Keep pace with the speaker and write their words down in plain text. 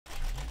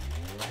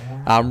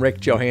I'm Rick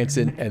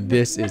Johansson, and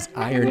this is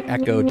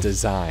IronEcho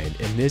Design.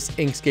 In this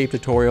Inkscape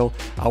tutorial,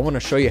 I want to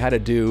show you how to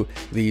do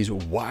these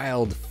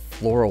wild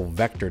floral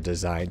vector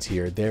designs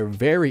here. They're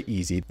very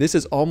easy. This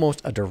is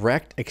almost a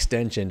direct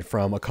extension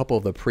from a couple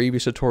of the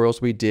previous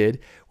tutorials we did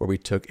where we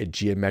took a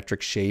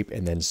geometric shape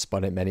and then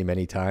spun it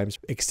many times,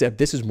 except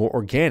this is more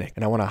organic.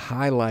 And I want to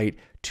highlight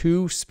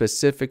two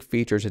specific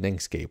features in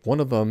Inkscape.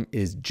 One of them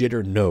is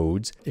Jitter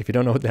Nodes. If you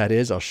don't know what that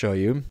is, I'll show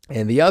you.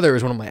 And the other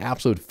is one of my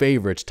absolute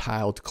favorites,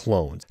 tiled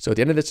clones. So at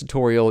the end of this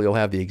tutorial, you'll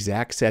have the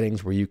exact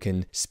settings where you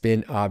can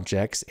spin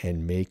objects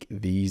and make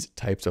these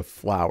types of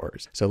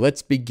flowers. So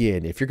let's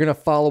begin. If you're going to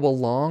follow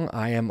along,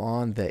 I am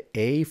on the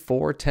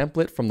A4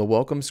 template from the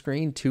welcome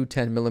screen,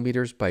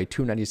 210mm by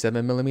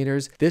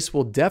 297mm. This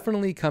will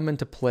definitely come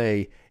into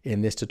play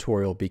in this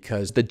tutorial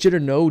because the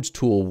Jitter Nodes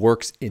tool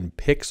works in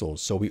pixels,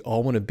 so we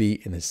all want to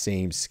be in the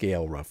same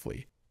scale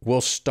roughly.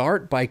 We'll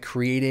start by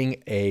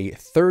creating a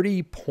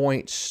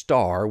 30-point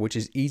star, which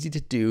is easy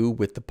to do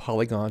with the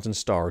Polygons and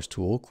Stars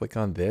tool. Click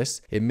on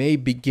this. It may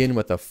begin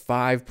with a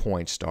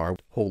 5-point star.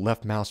 Hold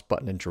left mouse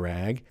button and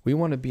drag. We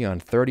want to be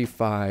on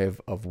 35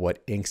 of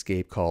what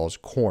Inkscape calls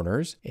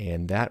corners,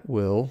 and that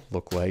will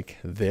look like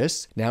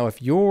this. Now,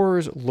 if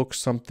yours looks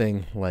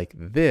something like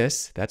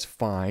this, that's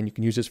fine. You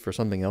can use this for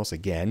something else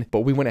again,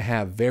 but we want to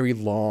have very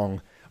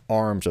long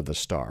arms of the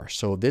star.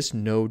 So this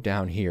node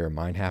down here,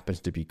 mine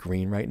happens to be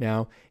green right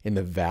now, in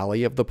the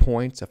valley of the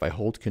points. If I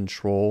hold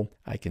control,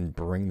 I can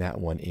bring that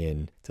one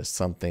in to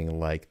something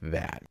like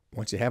that.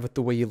 Once you have it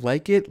the way you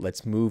like it,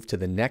 let's move to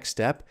the next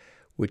step,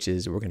 which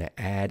is we're going to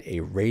add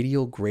a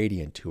radial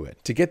gradient to it.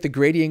 To get the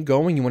gradient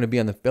going, you want to be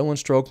on the fill and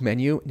stroke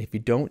menu. And if you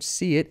don't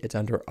see it, it's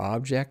under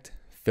Object,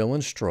 Fill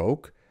and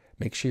Stroke.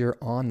 Make sure you're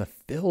on the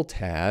Fill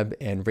tab,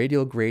 and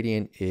radial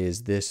gradient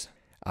is this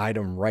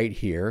item right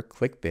here.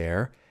 Click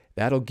there.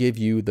 That'll give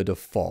you the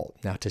default.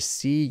 Now to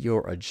see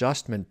your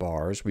adjustment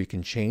bars where you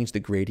can change the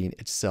gradient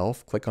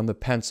itself, click on the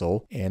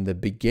pencil, and the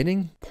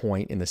beginning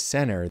point in the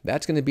center,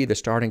 that's going to be the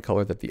starting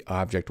color that the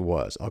object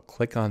was. I'll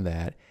click on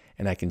that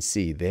and I can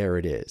see there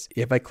it is.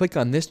 If I click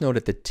on this node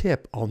at the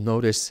tip, I'll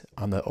notice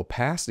on the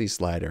opacity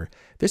slider,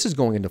 this is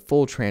going into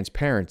full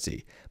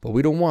transparency, but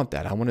we don't want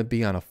that. I want to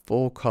be on a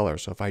full color.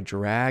 So if I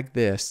drag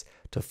this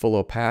to full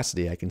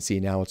opacity, I can see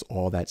now it's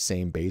all that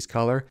same base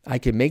color. I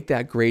can make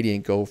that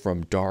gradient go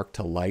from dark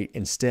to light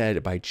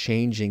instead by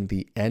changing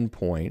the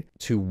endpoint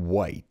to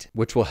white,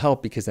 which will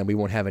help because then we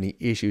won't have any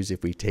issues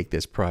if we take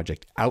this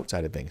project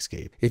outside of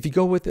Inkscape. If you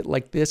go with it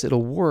like this,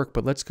 it'll work,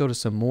 but let's go to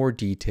some more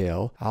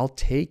detail. I'll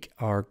take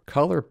our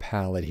color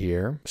palette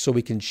here so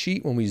we can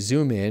cheat when we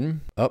zoom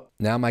in. Oh,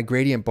 now my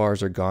gradient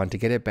bars are gone. To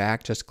get it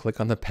back, just click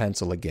on the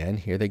pencil again.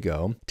 Here they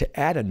go. To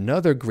add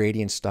another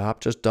gradient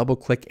stop, just double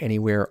click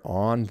anywhere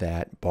on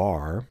that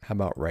bar. How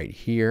about right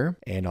here?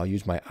 And I'll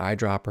use my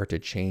eyedropper to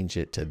change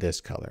it to this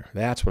color.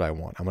 That's what I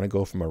want. I'm going to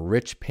go from a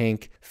rich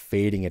pink,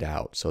 fading it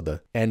out so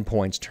the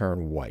endpoints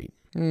turn white.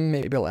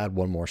 Maybe I'll add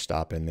one more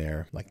stop in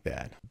there like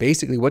that.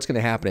 Basically, what's going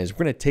to happen is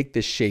we're going to take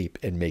this shape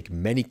and make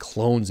many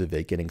clones of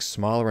it, getting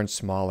smaller and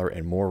smaller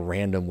and more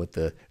random with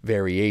the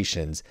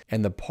variations.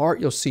 And the part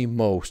you'll see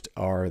most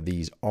are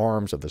these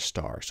arms of the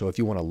star. So if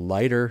you want a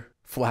lighter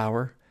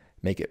flower,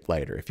 make it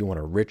lighter. If you want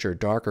a richer,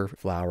 darker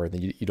flower,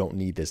 then you don't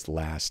need this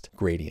last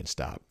gradient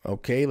stop.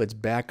 Okay, let's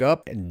back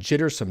up and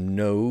jitter some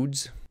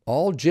nodes.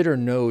 All Jitter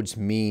Nodes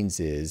means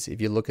is, if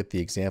you look at the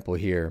example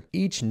here,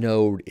 each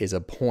node is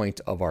a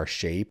point of our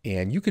shape,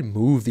 and you can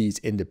move these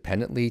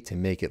independently to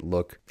make it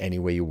look any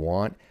way you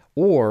want.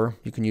 Or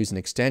you can use an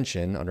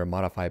extension under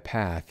Modify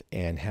Path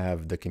and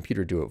have the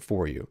computer do it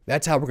for you.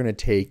 That's how we're going to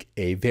take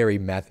a very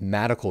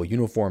mathematical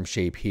uniform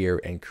shape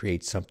here and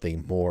create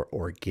something more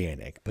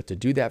organic. But to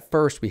do that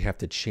first, we have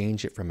to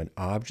change it from an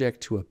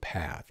object to a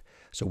path.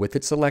 So with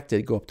it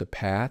selected, go up to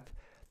Path,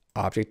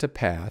 Object to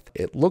Path.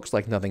 It looks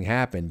like nothing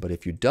happened, but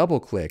if you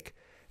double click,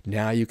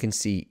 now you can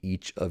see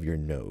each of your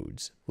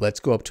nodes. Let's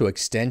go up to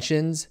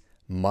Extensions,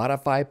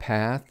 Modify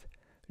Path,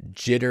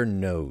 Jitter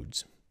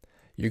Nodes.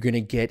 You're going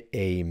to get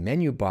a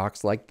menu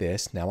box like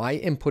this. Now I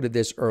inputted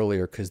this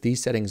earlier because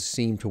these settings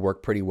seem to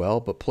work pretty well,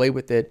 but play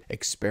with it,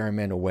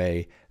 experiment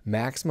away.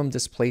 Maximum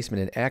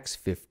displacement in X,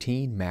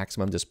 15.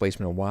 Maximum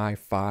displacement in Y,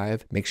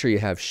 5. Make sure you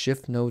have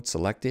Shift node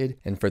selected.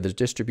 And for the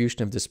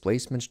distribution of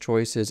displacements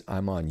choices,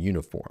 I'm on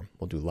Uniform.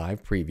 We'll do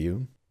Live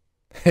Preview.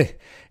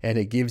 And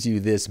it gives you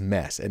this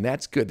mess, and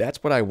that's good.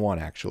 That's what I want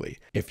actually.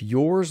 If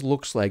yours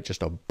looks like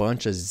just a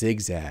bunch of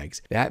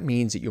zigzags, that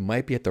means that you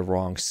might be at the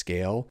wrong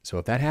scale. So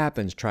if that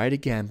happens, try it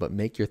again, but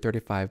make your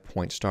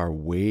 35-point star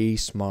way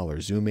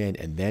smaller. Zoom in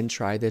and then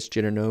try this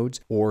Jitter Nodes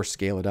or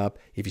scale it up.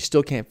 If you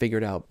still can't figure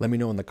it out, let me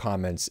know in the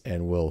comments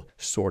and we'll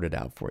sort it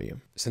out for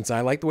you. Since I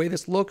like the way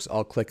this looks,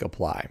 I'll click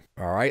Apply.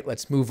 All right,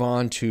 let's move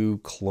on to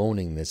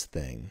cloning this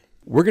thing.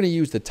 We're going to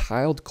use the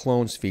tiled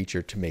clones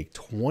feature to make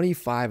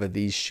 25 of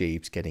these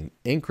shapes, getting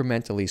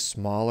incrementally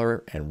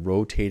smaller and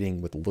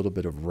rotating with a little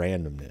bit of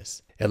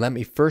randomness. And let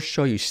me first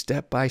show you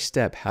step by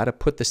step how to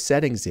put the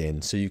settings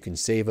in so you can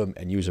save them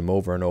and use them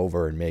over and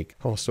over and make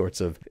all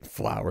sorts of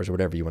flowers or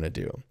whatever you want to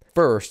do.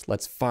 First,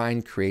 let's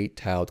find Create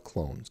Tiled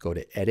Clones. Go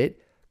to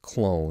Edit,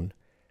 Clone,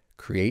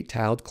 Create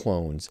Tiled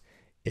Clones.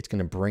 It's going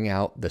to bring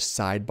out the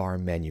sidebar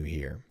menu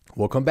here.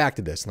 We'll come back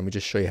to this. Let me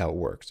just show you how it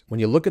works. When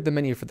you look at the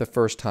menu for the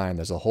first time,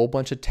 there's a whole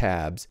bunch of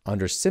tabs.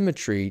 Under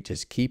Symmetry,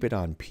 just keep it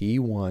on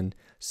P1,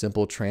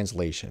 Simple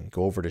Translation.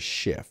 Go over to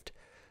Shift.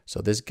 So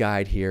this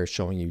guide here is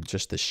showing you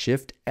just the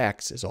Shift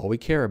X is all we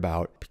care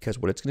about, because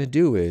what it's going to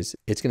do is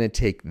it's going to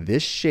take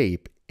this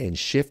shape and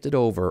shift it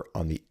over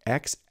on the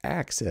X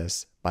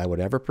axis by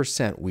whatever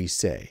percent we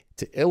say.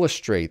 To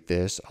illustrate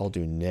this, I'll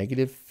do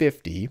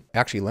 -50.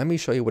 Actually, let me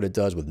show you what it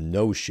does with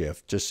no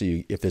shift, just so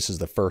you, if this is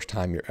the first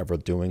time you're ever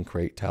doing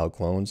Create Tiled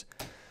Clones.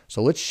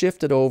 So let's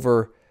shift it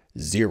over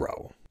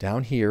 0.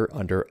 Down here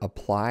under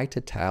Apply to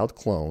Tiled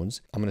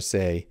Clones, I'm going to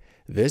say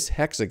this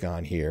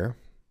hexagon here,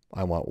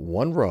 I want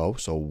one row,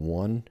 so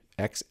one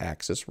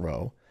X-axis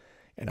row,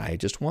 and I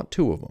just want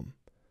 2 of them.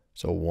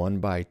 So 1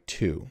 by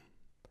 2.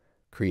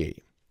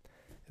 Create.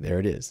 There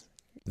it is.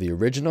 The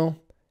original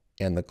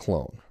and the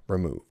clone.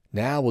 Remove.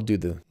 Now we'll do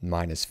the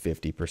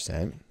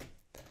 -50%.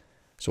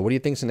 So what do you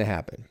think is going to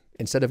happen?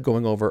 Instead of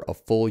going over a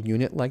full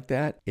unit like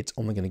that, it's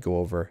only going to go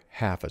over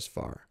half as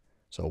far.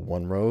 So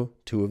 1 row,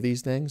 2 of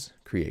these things,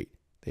 create.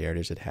 There it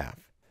is at half.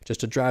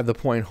 Just to drive the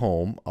point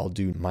home, I'll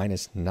do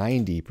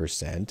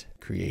 -90%,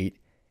 create.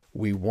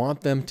 We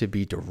want them to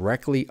be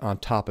directly on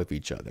top of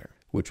each other,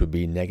 which would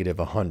be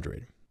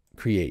 -100.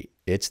 Create.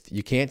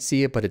 You can't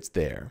see it, but it's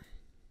there.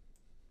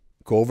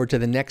 Go over to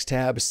the next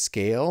tab,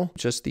 Scale,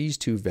 just these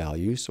 2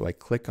 values. So I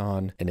click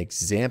on an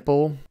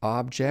example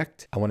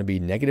object. I want to be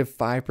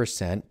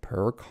 -5%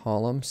 per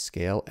column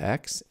scale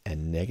X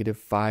and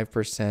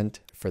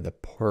 -5% for the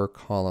per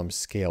column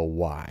scale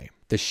Y.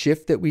 The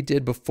shift that we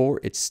did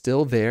before, it's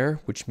still there,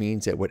 which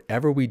means that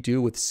whatever we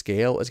do with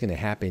scale is going to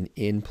happen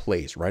in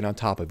place, right on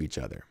top of each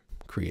other.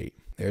 Create.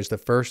 There's the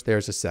first,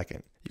 there's the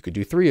second. You could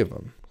do 3 of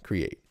them.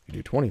 Create. You could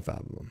do 25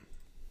 of them.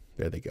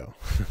 There they go.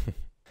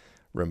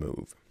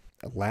 Remove.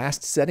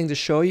 Last setting to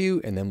show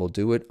you, and then we'll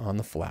do it on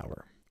the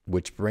flower,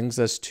 which brings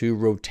us to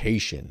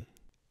rotation.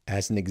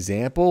 As an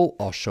example,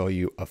 I'll show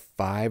you a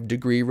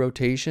 5-degree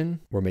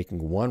rotation. We're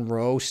making 1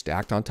 row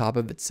stacked on top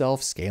of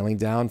itself, scaling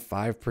down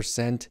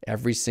 5%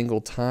 every single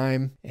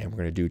time, and we're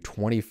going to do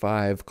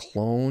 25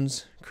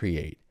 clones.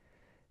 Create.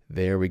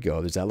 There we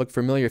go. Does that look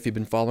familiar if you've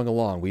been following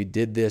along? We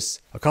did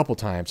this a couple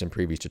times in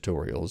previous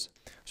tutorials.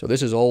 So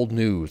this is old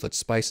news. Let's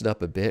spice it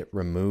up a bit.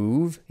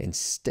 Remove.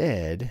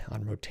 Instead,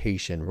 on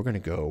rotation, we're going to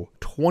go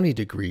 20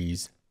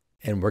 degrees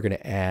and we're going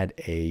to add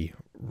a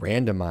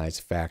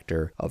randomize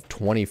factor of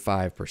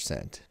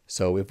 25%.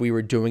 So if we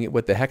were doing it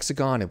with the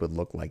hexagon, it would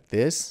look like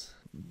this,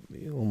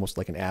 almost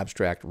like an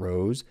abstract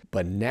rose.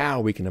 But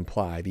now we can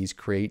apply these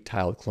Create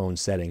Tiled Clone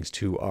settings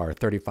to our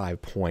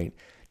 35-point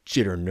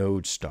Jitter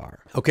Node star.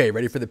 Okay,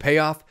 ready for the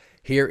payoff?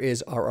 Here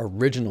is our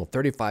original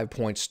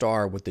 35-point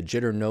star with the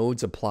Jitter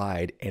Nodes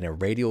applied and a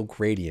Radial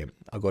Gradient.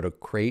 I'll go to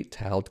Create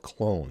Tiled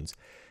Clones.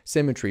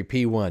 Symmetry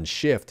P1,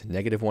 Shift,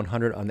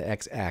 -100 on the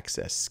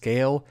X-axis.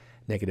 Scale,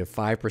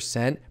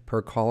 -5%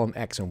 per column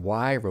X and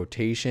Y.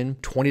 Rotation,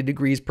 20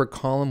 degrees per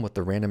column with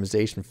the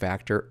randomization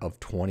factor of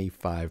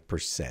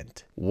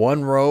 25%.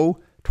 1 row,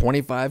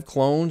 25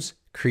 clones,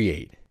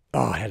 create.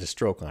 Oh, I had a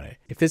stroke on it.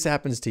 If this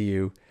happens to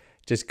you,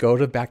 just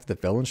go back to the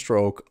fill and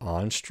stroke,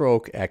 on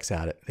stroke, X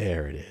out it.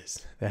 There it is.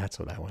 That's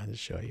what I wanted to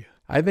show you.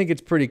 I think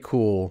it's pretty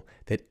cool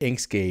that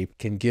Inkscape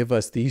can give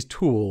us these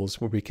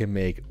tools where we can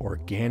make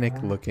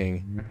organic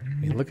looking.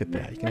 I mean, look at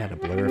that. You can add a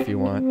blur if you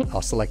want.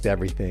 I'll select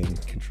everything,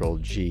 Control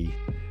G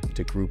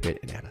to group it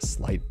and add a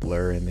slight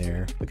blur in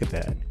there. Look at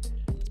that.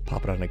 Let's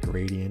pop it on a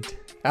gradient.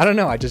 I don't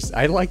know, I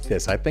like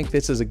this. I think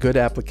this is a good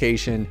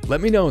application. Let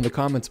me know in the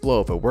comments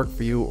below if it worked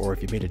for you or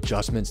if you made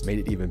adjustments, made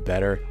it even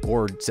better,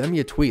 or send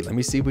me a tweet. Let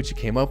me see what you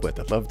came up with.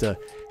 I'd love to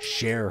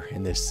share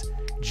in this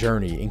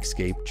journey,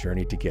 Inkscape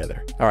journey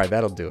together. All right,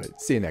 that'll do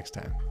it. See you next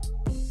time.